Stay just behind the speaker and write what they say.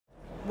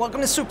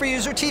Welcome to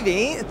Superuser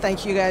TV.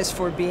 Thank you guys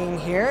for being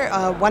here.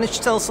 Why don't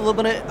you tell us a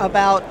little bit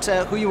about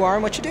who you are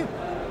and what you do?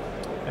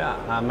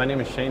 Yeah, my name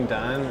is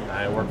Dunn.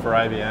 I work for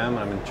IBM.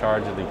 I'm in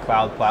charge of the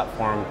Cloud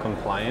Platform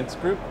Compliance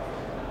Group,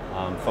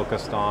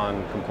 focused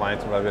on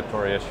compliance and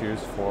regulatory issues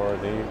for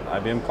the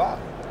IBM Cloud.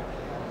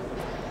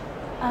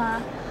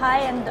 Hi,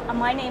 and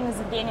my name is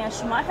Evgeniya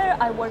Shumakher.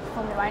 I work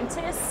for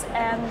Mirantis,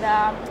 and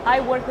I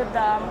work with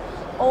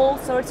all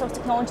sorts of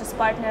technologies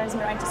partners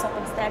Mirantis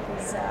OpenStack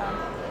is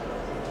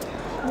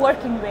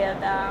working with.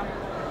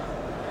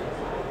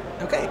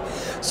 Okay,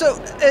 so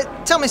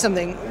tell me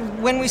something.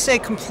 When we say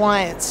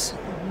compliance,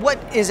 what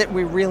is it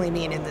we really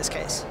mean in this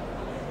case?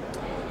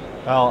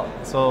 Well,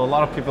 so a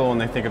lot of people, when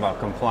they think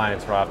about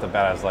compliance right off the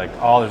bat, is like,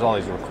 oh, there's all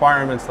these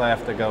requirements that I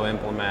have to go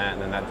implement,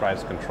 and then that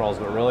drives controls.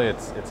 But really,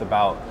 it's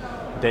about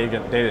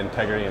data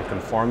integrity and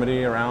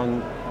conformity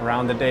around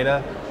the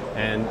data,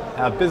 and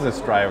a business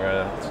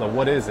driver. So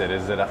what is it?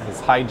 Is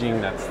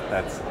hygiene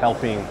that's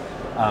helping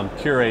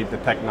curate the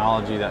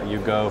technology that you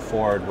go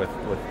forward with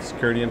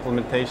security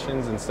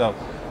implementations? And so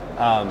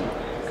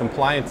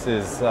compliance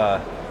is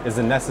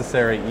a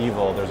necessary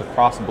evil. There's a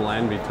cross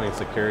blend between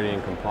security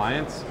and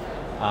compliance.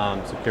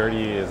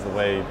 Security is the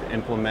way to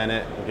implement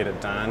it and get it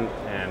done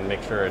and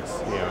make sure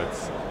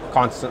it's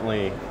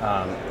constantly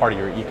part of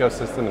your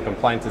ecosystem, and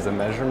compliance is a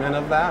measurement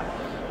of that.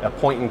 A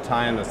point in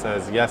time that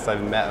says, yes,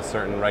 I've met a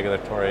certain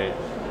regulatory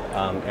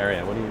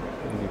area. What do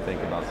you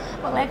think about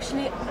that? Well,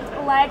 actually,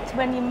 I liked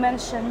when you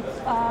mentioned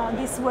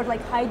this word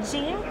like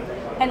hygiene,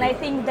 and I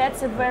think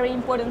that's a very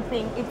important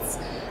thing. It's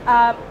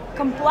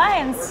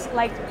compliance,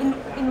 like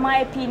in my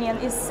opinion,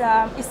 is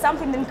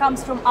something that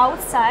comes from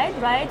outside,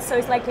 right? So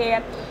it's like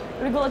a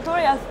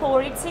regulatory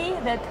authority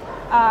that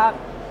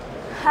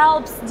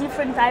helps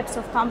different types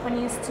of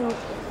companies to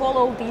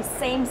follow the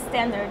same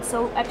standards.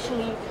 So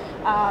actually,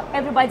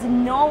 everybody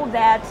know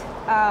that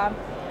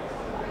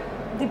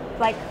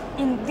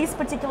in this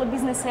particular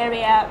business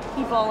area,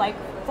 people like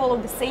follow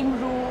the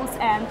same rules,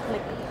 and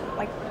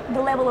like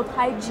the level of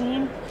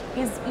hygiene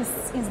is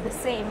the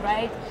same,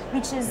 right?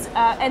 Which is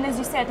and as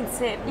you said,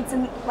 it's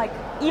like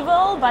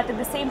evil, but at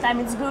the same time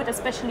it's good,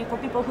 especially for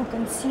people who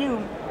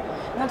consume.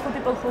 Not for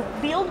people who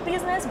build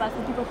business, but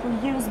for people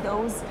who use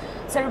those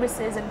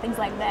services and things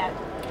like that.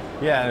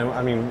 Yeah,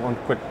 I mean, one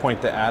quick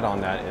point to add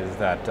on that is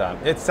that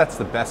it sets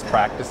the best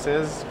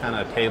practices kind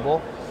of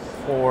table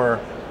for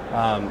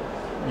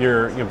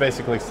you're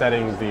basically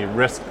setting the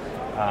risk,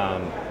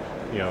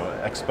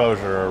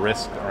 exposure or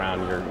risk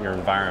around your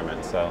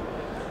environment. So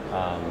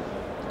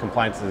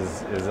compliance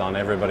is on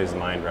everybody's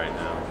mind right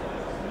now.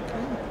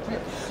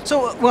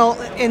 So, well,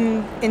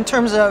 in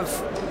terms of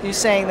you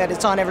saying that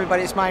it's on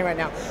everybody's mind right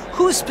now,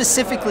 who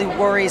specifically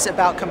worries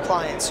about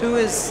compliance?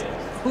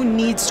 Who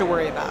needs to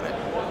worry about it?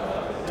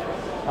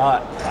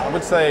 I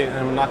would say,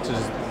 and not to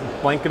just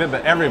blanket it,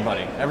 but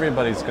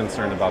everybody's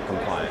concerned about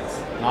compliance.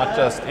 Not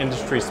just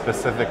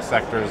industry-specific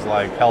sectors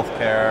like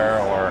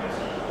healthcare or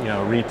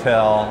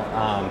retail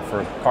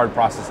for card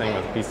processing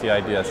with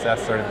PCI DSS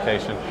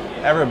certification.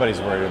 Everybody's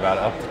worried about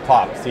it up to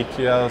top.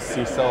 CTO,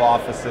 CISO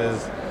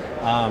offices.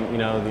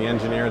 The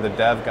engineer, the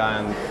dev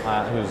guy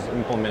who's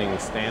implementing the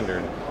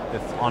standard.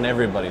 It's on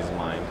everybody's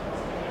mind,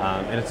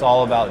 and it's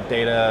all about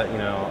data,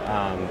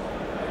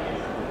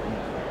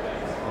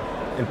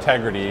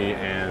 integrity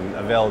and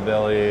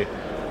availability,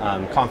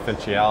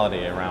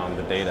 confidentiality around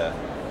the data.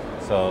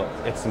 So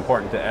it's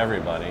important to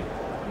everybody.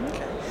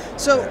 Okay.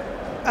 So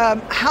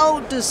how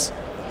does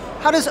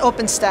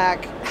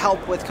OpenStack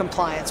help with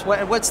compliance?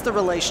 What's the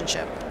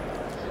relationship?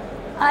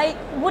 I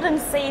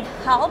wouldn't say it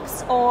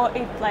helps or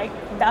it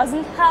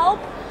doesn't help.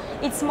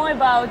 It's more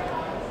about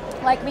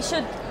we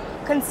should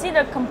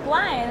consider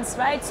compliance,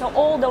 right? So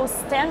all those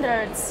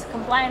standards,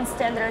 compliance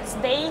standards,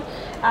 they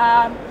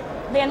are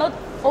not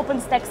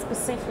OpenStack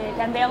specific,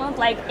 and they are not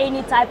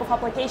any type of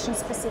application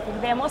specific.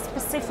 They are more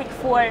specific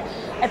for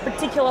a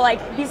particular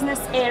business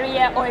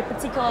area or a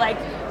particular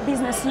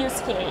business use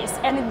case,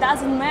 and it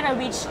doesn't matter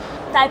which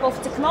type of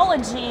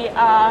technology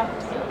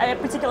a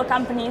particular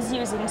company is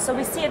using. So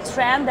we see a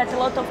trend that a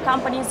lot of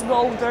companies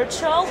go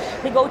virtual,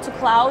 they go to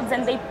clouds,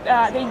 and they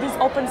use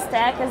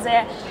OpenStack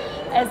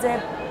as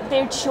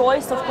their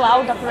choice of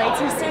cloud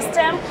operating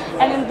system.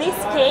 And in this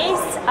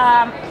case,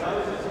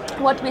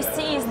 what we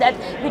see is that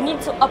we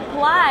need to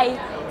apply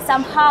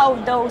somehow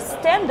those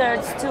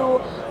standards to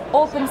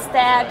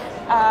OpenStack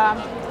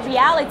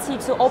reality,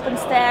 to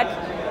OpenStack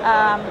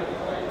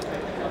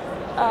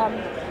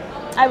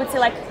I would say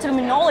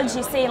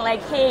terminology, saying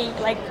hey,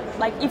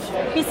 if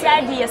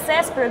PCI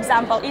DSS, for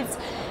example, it's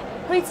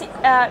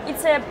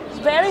a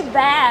very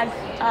vague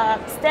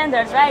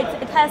standard, right?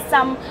 It has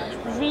some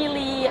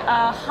really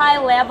high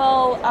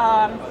level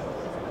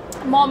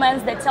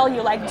moments that tell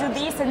you do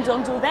this and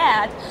don't do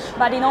that.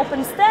 But in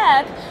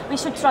OpenStack, we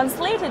should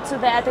translate it to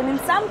that, and in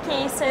some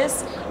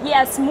cases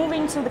yes,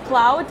 moving to the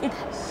cloud, it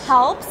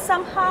helps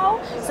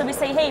somehow. So we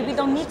say, hey, we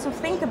don't need to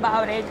think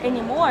about it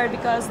anymore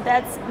because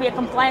we are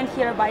compliant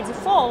here by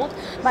default.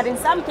 But in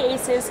some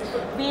cases,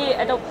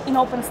 in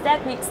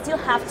OpenStack, we still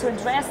have to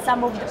address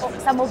some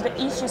of the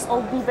issues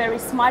or be very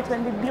smart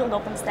when we build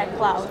OpenStack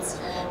clouds.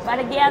 But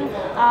again,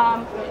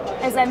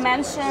 as I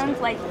mentioned,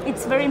 like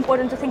it's very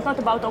important to think not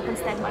about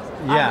OpenStack, but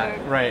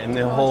right. And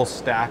the whole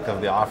stack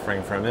of the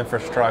offering from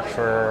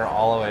infrastructure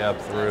all the way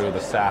up through the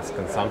SaaS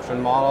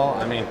consumption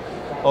model. I mean,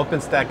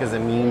 OpenStack is a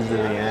means to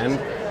the end.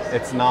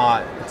 It's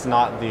not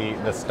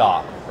the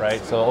stop,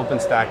 right? So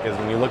OpenStack is,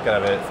 when you look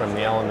at it from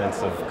the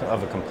elements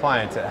of a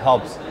compliance, it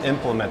helps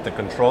implement the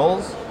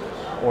controls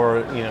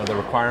or the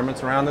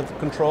requirements around the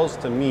controls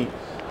to meet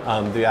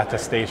the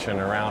attestation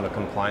around a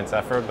compliance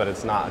effort, but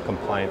it's not a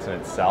compliance in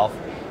itself.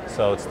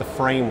 So it's the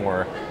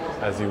framework,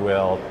 as you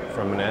will,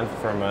 from an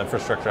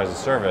infrastructure as a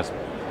service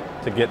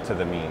to get to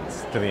the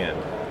means, to the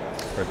end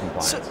for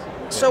compliance.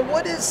 So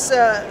what is,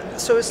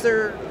 so is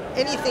there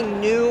anything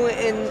new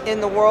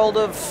in the world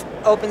of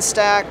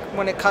OpenStack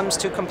when it comes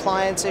to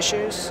compliance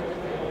issues?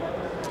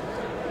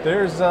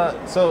 There's,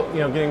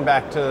 getting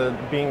back to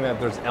being that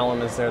there's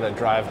elements there that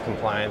drive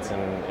compliance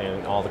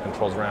and all the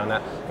controls around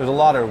that, there's a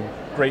lot of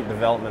great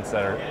developments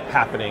that are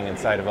happening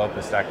inside of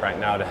OpenStack right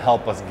now to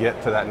help us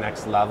get to that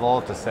next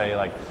level, to say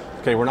like,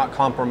 okay, we're not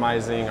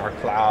compromising our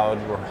cloud,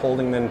 we're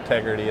holding the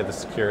integrity of the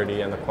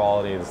security and the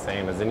quality the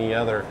same as any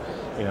other,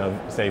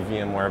 say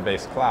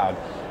VMware-based cloud.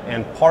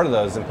 And part of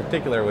those in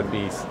particular would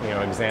be,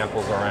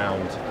 examples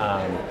around,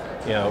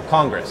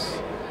 Congress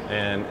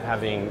and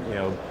having,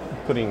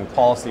 putting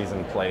policies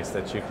in place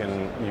that you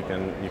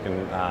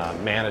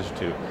can manage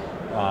to.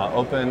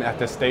 Open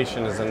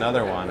attestation is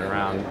another one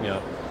around,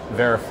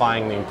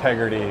 verifying the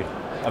integrity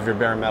of your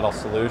bare metal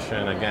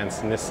solution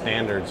against NIST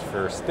standards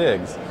for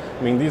STIGs.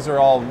 I mean, these are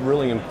all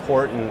really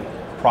important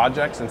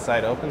projects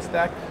inside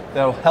OpenStack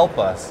that will help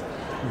us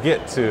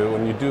get to,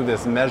 when you do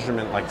this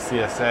measurement like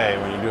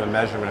CSA, when you do a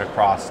measurement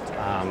across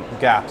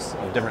gaps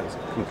of different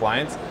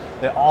compliance,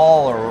 they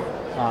all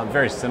are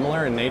very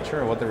similar in nature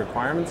of what the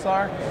requirements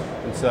are.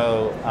 And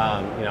so,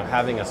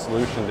 having a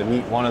solution to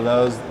meet one of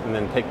those and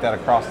then take that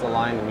across the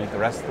line to meet the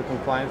rest of the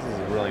compliance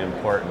is really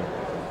important.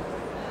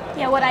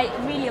 Yeah, what I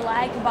really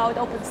like about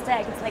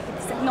OpenStack,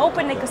 it's an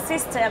open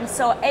ecosystem,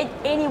 so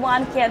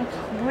anyone can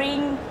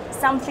bring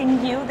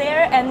something new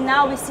there, and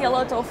now we see a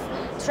lot of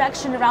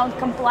traction around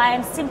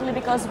compliance simply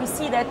because we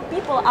see that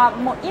people are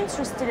more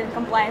interested in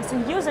compliance,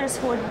 and users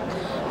who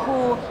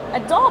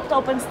adopt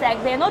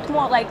OpenStack, they're not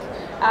more like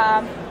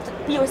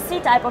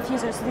POC type of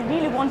users, they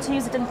really want to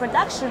use it in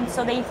production,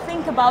 so they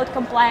think about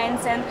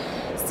compliance, and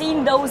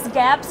seeing those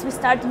gaps, we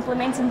start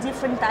implementing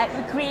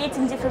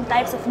creating different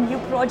types of new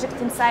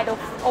projects inside of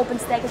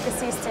OpenStack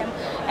ecosystem.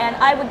 And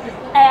I would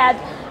add,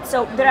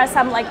 so there are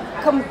some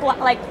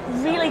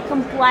really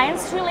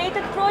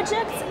compliance-related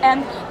projects,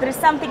 and there is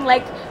something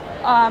like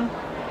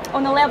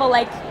on a level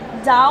like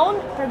down.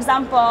 For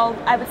example,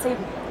 I would say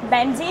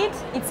Bandit.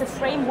 It's a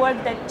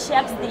framework that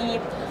checks the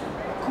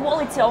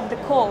quality of the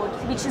code,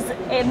 which is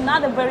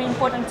another very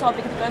important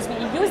topic because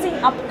we're using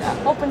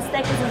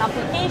OpenStack as an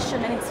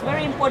application, and it's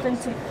very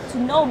important to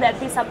know that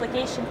this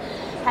application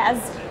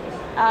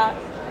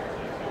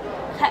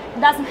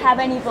doesn't have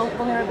any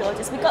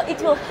vulnerabilities, because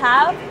it will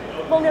have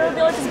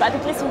vulnerabilities, but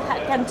at least we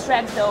can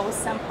track those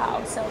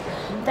somehow. So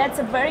that's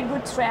a very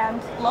good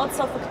trend, lots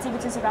of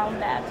activities around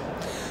that.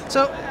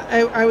 So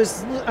I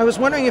was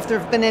wondering if there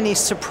have been any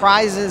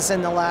surprises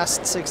in the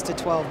last 6 to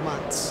 12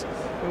 months.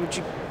 Would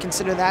you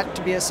consider that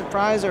to be a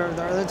surprise, or are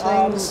there other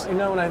things? When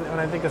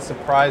I think of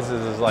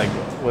surprises, is like,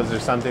 was there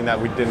something that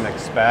we didn't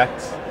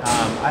expect?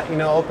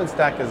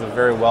 OpenStack is a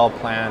very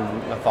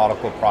well-planned,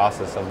 methodical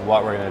process of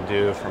what we're going to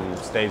do from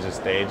stage to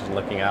stage, and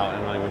looking out.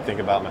 And when we think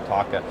about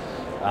Mitaka,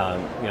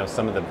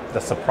 some of the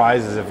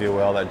surprises, if you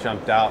will, that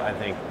jumped out, I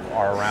think,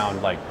 are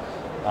around like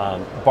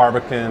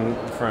Barbican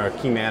for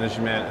key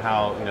management,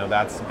 how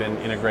that's been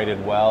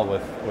integrated well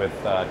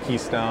with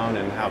Keystone,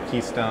 and how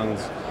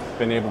Keystone's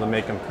been able to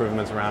make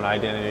improvements around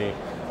identity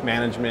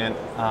management.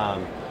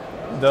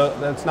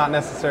 That's not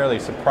necessarily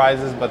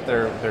surprises, but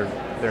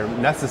they're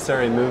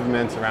necessary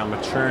movements around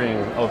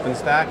maturing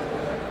OpenStack,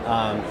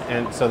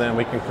 and so then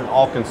we can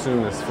all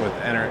consume this with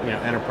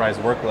enterprise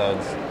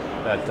workloads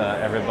that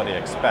everybody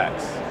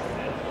expects.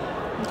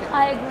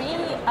 I agree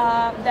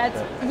that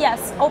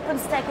yes,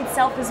 OpenStack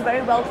itself is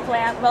very well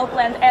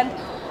planned, and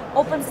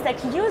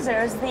OpenStack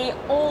users, they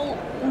all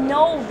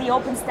know the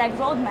OpenStack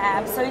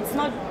roadmap, so it's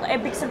not a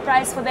big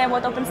surprise for them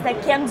what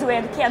OpenStack can do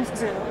and can't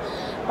do.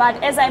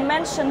 But as I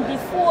mentioned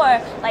before,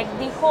 like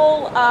the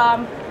whole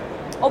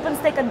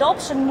OpenStack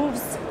adoption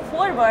moves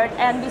forward,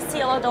 and we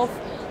see a lot of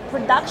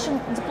production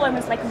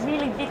deployments, like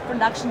really big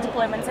production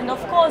deployments, and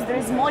of course there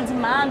is more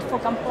demand for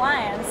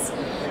compliance.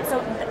 So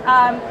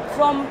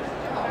from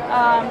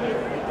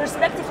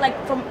perspective, like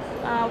from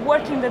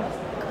working with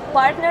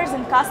partners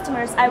and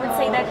customers, I would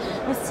say that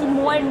we see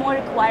more and more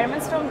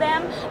requirements from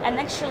them, and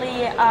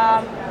actually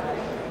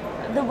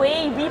the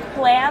way we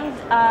planned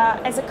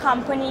as a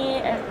company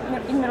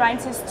in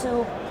Mirantis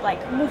to like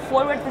move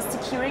forward the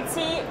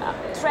security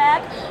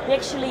track, we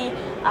actually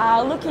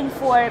looking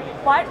for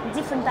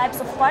different types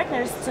of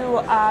partners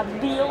to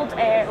build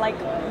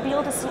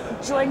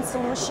joint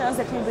solutions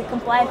that will be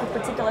compliant with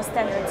particular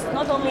standards.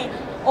 Not only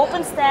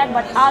OpenStack,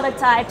 but other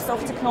types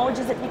of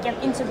technologies that we can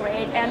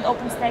integrate. And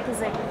OpenStack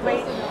is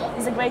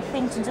a great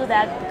thing to do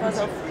that because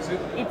of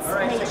its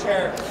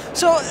nature.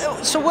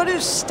 So what do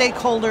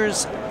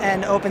stakeholders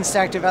and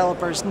OpenStack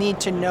developers need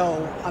to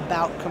know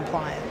about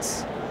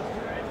compliance?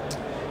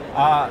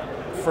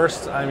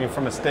 First, I mean,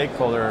 from a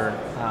stakeholder,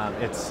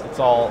 it's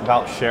all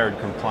about shared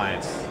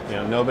compliance. You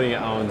know, nobody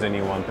owns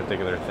any one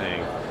particular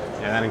thing,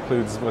 and that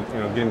includes with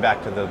getting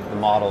back to the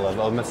model of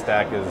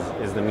OpenStack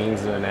is the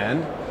means to an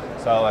end.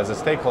 So as a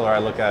stakeholder, I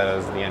look at it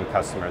as the end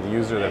customer, the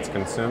user that's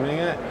consuming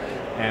it,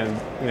 and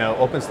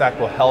OpenStack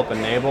will help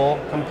enable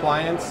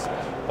compliance,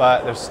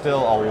 but there's still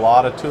a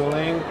lot of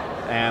tooling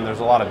and there's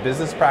a lot of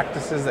business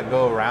practices that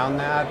go around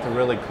that to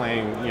really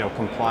claim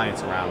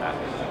compliance around that.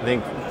 I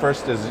think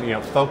first is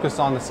focus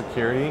on the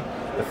security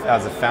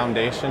as a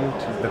foundation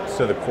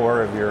to the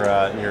core of your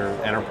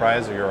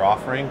enterprise or your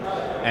offering,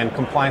 and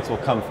compliance will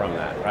come from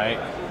that, right?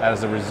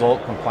 As a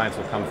result, compliance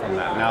will come from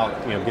that. Now,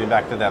 getting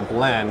back to that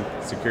blend,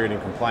 security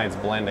and compliance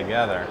blend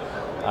together.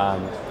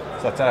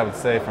 So that's what I would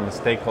say from a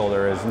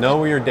stakeholder is know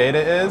where your data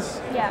is.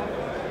 Yeah.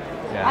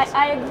 Yes.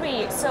 I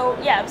agree. So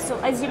yeah, so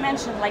as you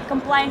mentioned, like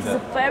compliance is a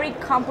very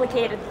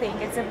complicated thing.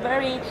 It's a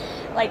very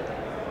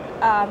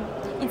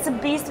it's a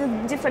beast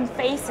with different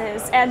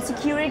faces, and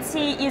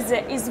security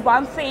is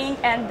one thing,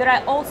 and there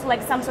are also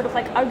like some sort of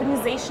like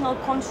organizational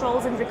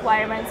controls and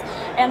requirements,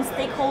 and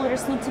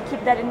stakeholders need to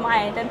keep that in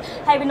mind. And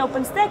having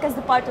OpenStack as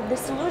the part of the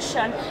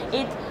solution,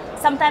 it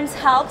sometimes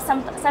helps,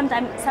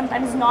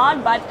 sometimes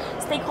not, but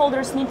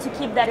stakeholders need to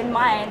keep that in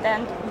mind,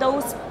 and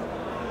those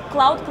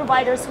cloud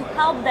providers who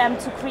help them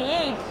to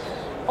create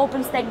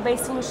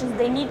OpenStack-based solutions,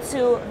 they need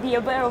to be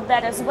aware of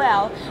that as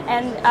well.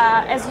 And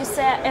as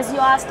you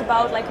asked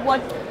about like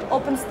what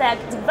OpenStack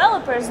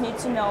developers need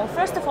to know,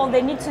 first of all,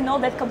 they need to know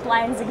that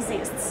compliance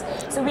exists.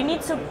 So we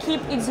need to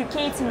keep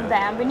educating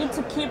them. We need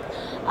to keep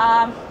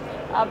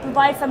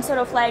provide some sort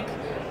of like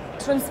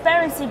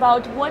transparency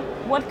about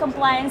what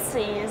compliance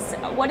is,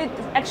 what it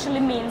actually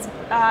means,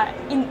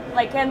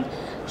 and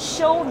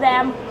show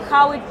them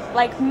how it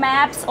like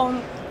maps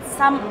on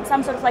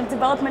some sort of like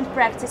development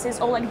practices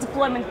or like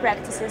deployment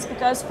practices,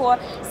 because for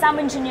some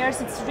engineers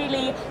it's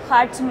really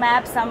hard to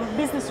map some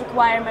business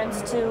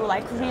requirements to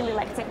like really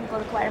like technical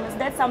requirements.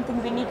 That's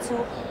something we need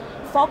to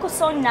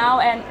focus on now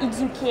and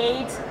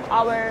educate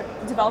our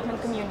development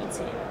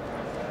community.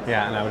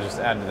 Yeah, and I would just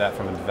add to that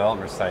from a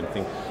developer side, I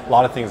think a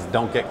lot of things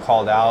don't get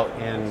called out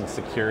in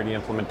security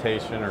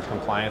implementation or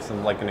compliance,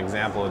 and like an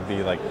example would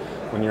be like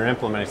when you're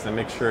implementing something,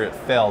 make sure it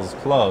fails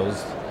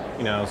closed.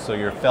 So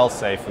you're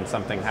fail-safe when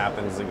something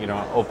happens, that you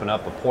don't open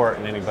up a port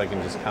and anybody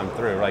can just come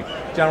through. Like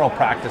general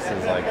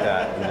practices like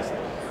that, and just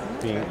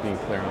being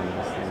clear on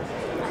those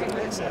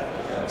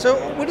things. So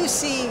what do you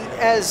see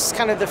as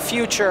kind of the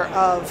future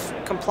of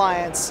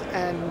compliance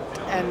and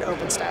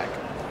OpenStack?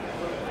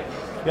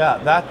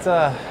 Yeah,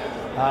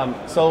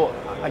 so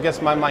I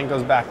guess my mind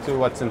goes back to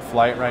what's in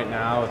flight right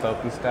now with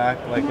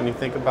OpenStack. Like when you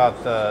think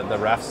about the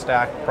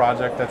RefStack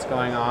project that's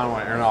going on,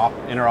 where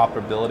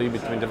interoperability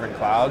between different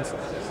clouds,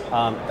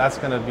 that's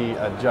going to be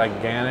a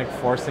gigantic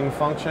forcing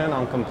function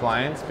on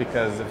compliance,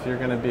 because if you're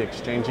going to be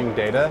exchanging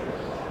data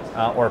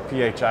or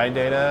PHI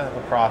data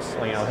across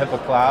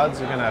HIPAA clouds,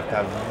 you're going to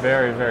have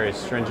very, very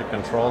stringent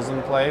controls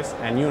in place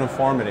and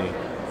uniformity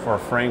for a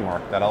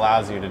framework that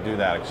allows you to do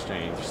that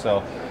exchange.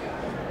 So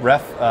the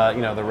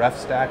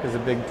RefStack is a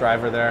big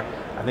driver there.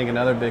 I think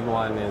another big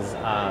one is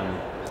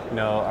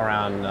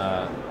around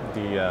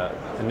the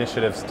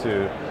initiatives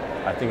to,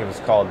 I think it was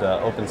called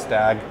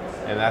OpenStack,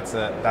 and that's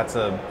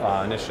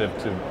a initiative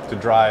to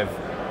drive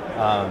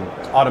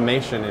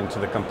automation into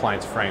the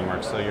compliance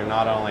framework. So you're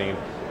not only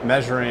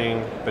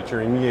measuring, but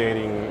you're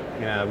remediating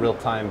in a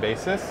real-time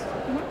basis.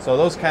 Mm-hmm. So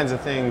those kinds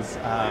of things,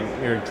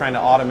 you're trying to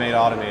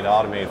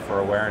automate for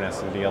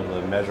awareness and be able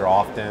to measure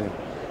often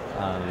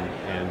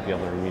and be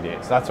able to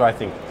remediate. So that's where I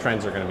think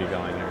trends are going to be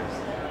going here.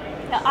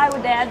 I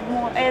would add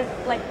more,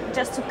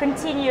 just to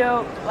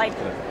continue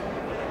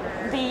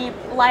the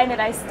line that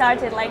I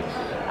started,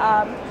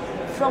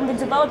 from the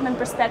development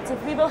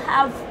perspective, we will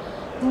have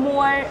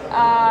more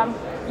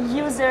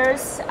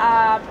users,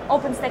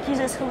 OpenStack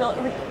users who will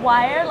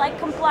require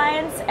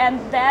compliance, and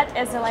that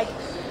as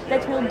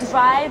that will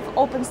drive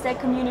OpenStack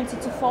community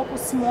to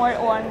focus more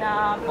on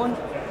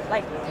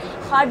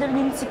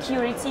hardening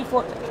security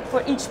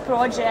for each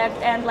project,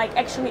 and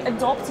actually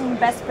adopting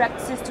best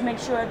practices to make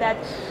sure that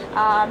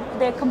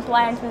they're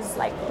compliant with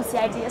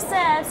PCI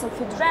DSS or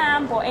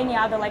FedRAMP or any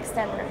other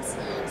standards.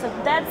 So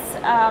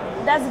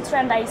that's the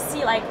trend I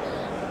see.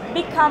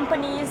 Big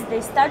companies,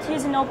 they start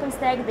using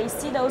OpenStack, they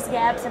see those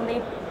gaps, and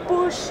they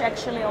push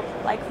actually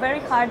very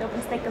hard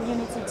OpenStack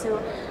community to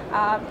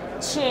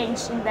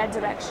change in that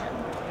direction.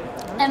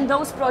 And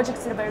those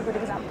projects are a very good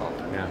example.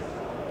 Yeah.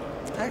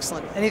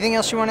 Excellent. Anything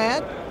else you want to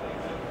add?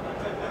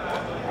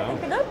 I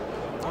think we're good.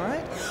 All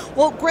right.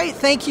 Well, great.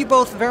 Thank you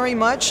both very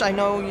much. I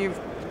know you're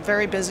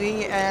very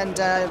busy, and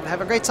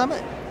have a great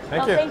summit.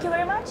 Thank you. Thank you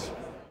very much.